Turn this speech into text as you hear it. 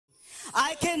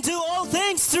I can do all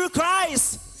things through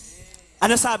Christ.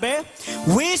 Ano sabi?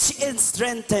 Which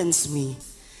strengthens me.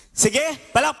 Sige,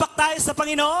 palakpak tayo sa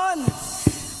Panginoon.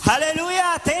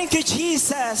 Hallelujah. Thank you,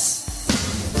 Jesus.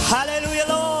 Hallelujah,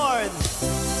 Lord.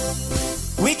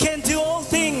 We can do all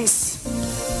things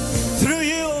through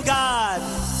you, God.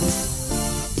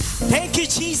 Thank you,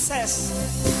 Jesus.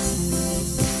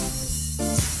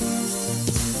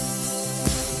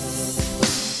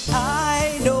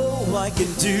 I know I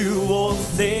can do all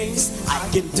things. I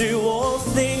can do all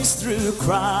things through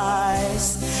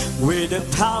Christ. With the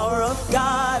power of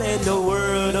God and the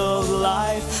word of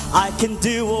life, I can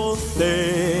do all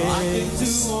things. I can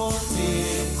do all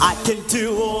things. I can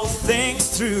do all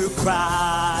things through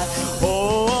Christ.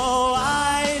 Oh,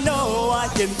 I know I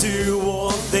can do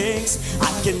all things. I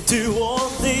can do all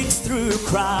things through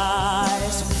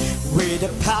Christ. With the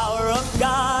power of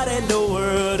God and the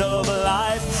word of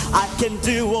life, I can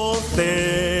do all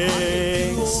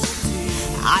things.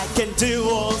 I can do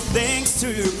all things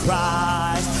through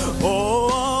Christ.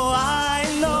 Oh, I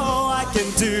know I can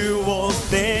do all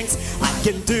things. I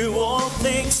can do all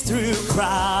things through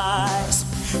Christ.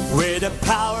 With the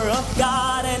power of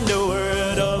God and the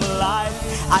word of life,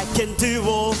 I can do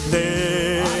all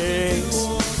things.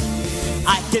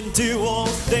 I can do all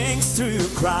things through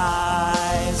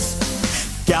Christ.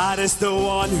 God is the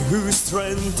one who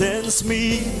strengthens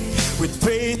me with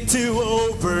faith to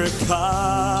overcome.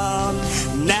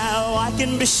 Now I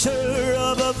can be sure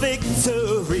of a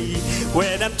victory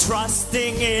when I'm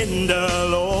trusting in the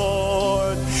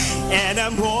Lord. And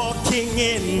I'm walking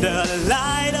in the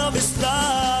light of His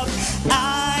love.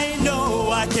 I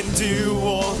know I can do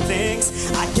all things.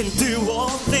 I can do all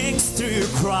things through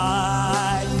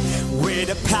Christ. With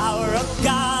the power of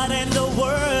God and the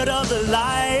word of the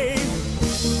life,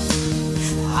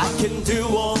 I can do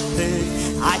all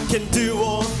things. I can do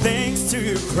all things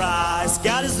through Christ.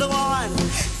 God is the one.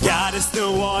 God is the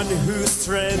one who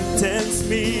strengthens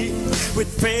me with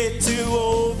faith to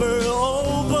overcome.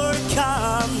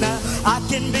 Now I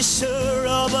can be sure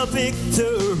of a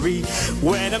victory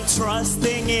when I'm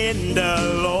trusting in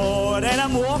the Lord. And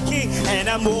I'm walking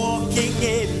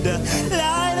in the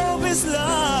light of His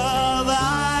love.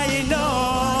 I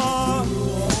know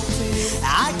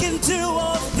I can do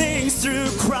all things through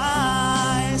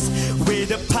Christ. With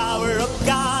the power of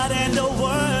God and the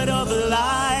word of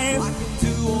life,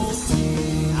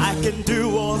 I can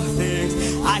do all things.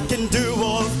 I can do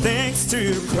all things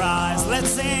through Christ. Let's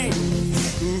sing.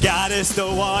 God is the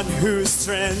one who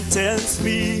strengthens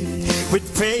me with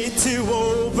faith to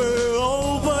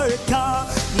overcome.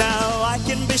 Now I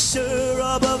can be sure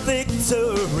of a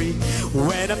victory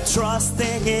when I'm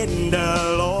trusting in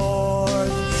the Lord.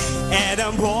 And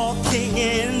I'm walking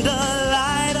in the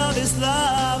light of His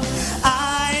love.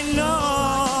 I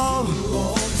know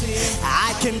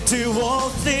I can do all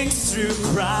things through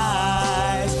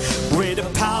Christ. With the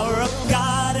power of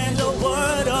God and the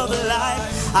word of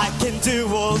life, I can do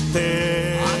all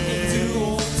things.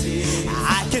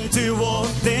 I can do all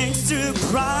things through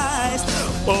Christ.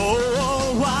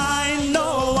 Oh, I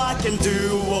know I can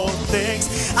do all things.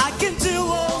 I can do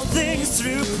all things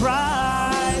through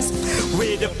Christ.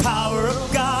 With the power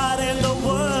of God and the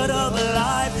word of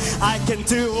life, I can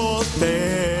do all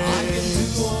things.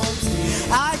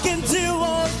 I can do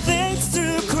all things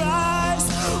through Christ.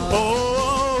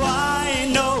 Oh, I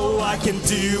know I can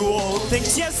do all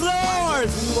things. Yes, Lord.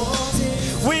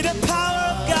 With the power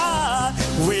of God,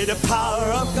 with the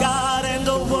power of God and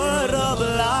the word of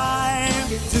life,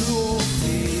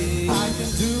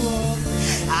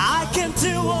 I can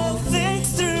do all things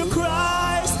through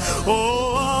Christ.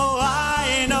 Oh,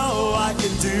 I know I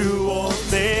can do all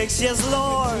things. Yes,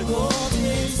 Lord.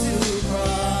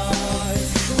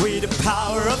 With the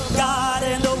power of God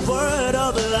and the word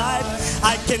of life,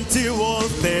 I can do all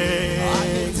things.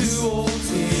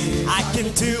 I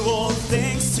can do all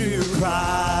things through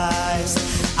Christ.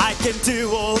 I can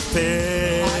do all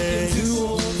things.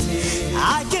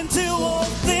 I can do all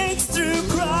things through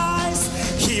Christ.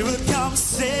 He will come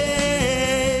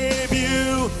save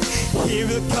you. He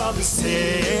will come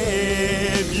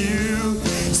save you.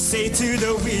 Say to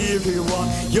the weary one,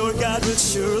 your God will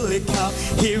surely come.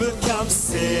 He will come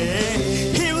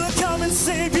save. He will come and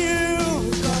save you.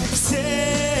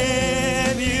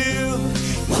 Save you.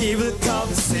 He will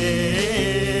come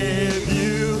save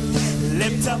you.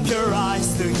 Lift up your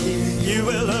eyes to Him. You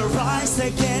will arise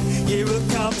again. He will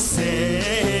come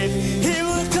save. He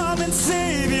will come and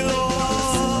save you,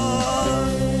 Lord.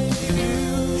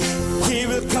 He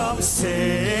will come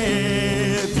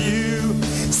save you.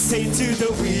 Say to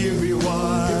the weary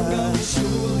one,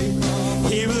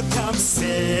 He will come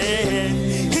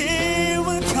save. He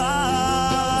will come.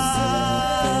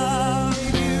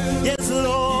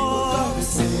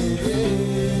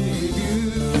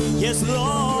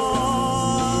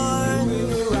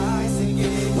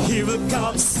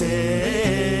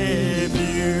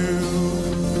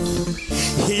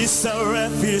 He's our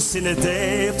refuge in the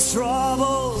day of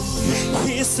trouble.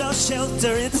 He's our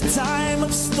shelter in the time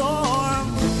of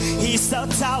storm. He's our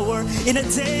tower in a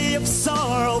day of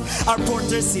sorrow, our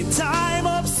fortress in time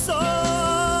of sorrow.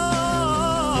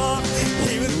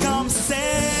 He will come save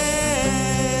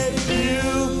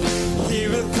you. He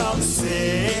will come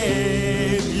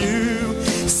save you.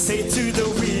 Say to the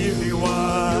weary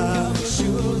one,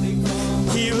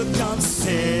 He will come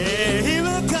save. He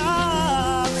will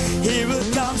come. He will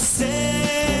come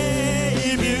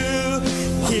save you.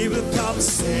 He will come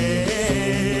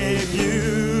save you.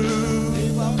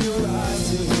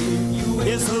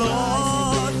 His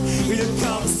Lord will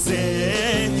come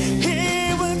save.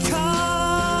 He will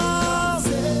come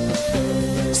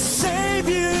save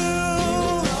you.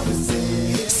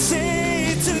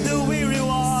 Say to the weary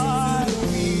one,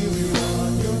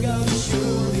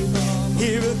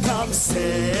 He will come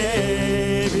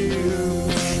save you.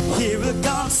 He will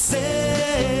come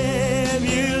save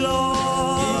you,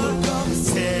 Lord.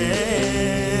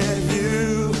 Save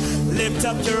you. Lift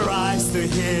up your eyes to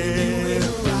Him.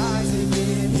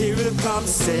 He will come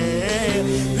save.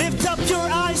 Lift up your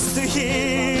eyes to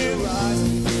Him.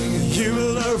 You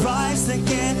will arise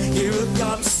again. He will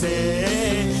come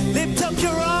save. Lift up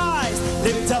your eyes.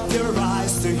 Lift up your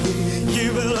eyes to Him.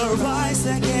 You will arise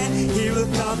again. He will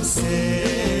come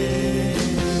save.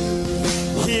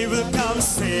 He will come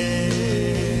save.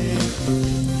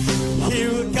 He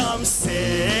will come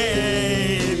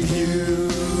save you.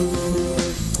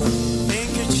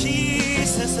 Thank you,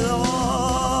 Jesus,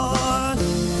 Lord.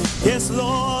 Yes,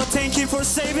 Lord, thank you for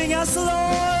saving us,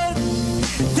 Lord.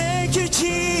 Thank you,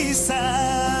 Jesus.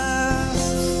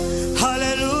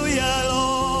 Hallelujah,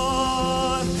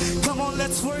 Lord. Come on,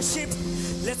 let's worship.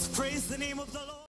 Let's praise the name of the Lord.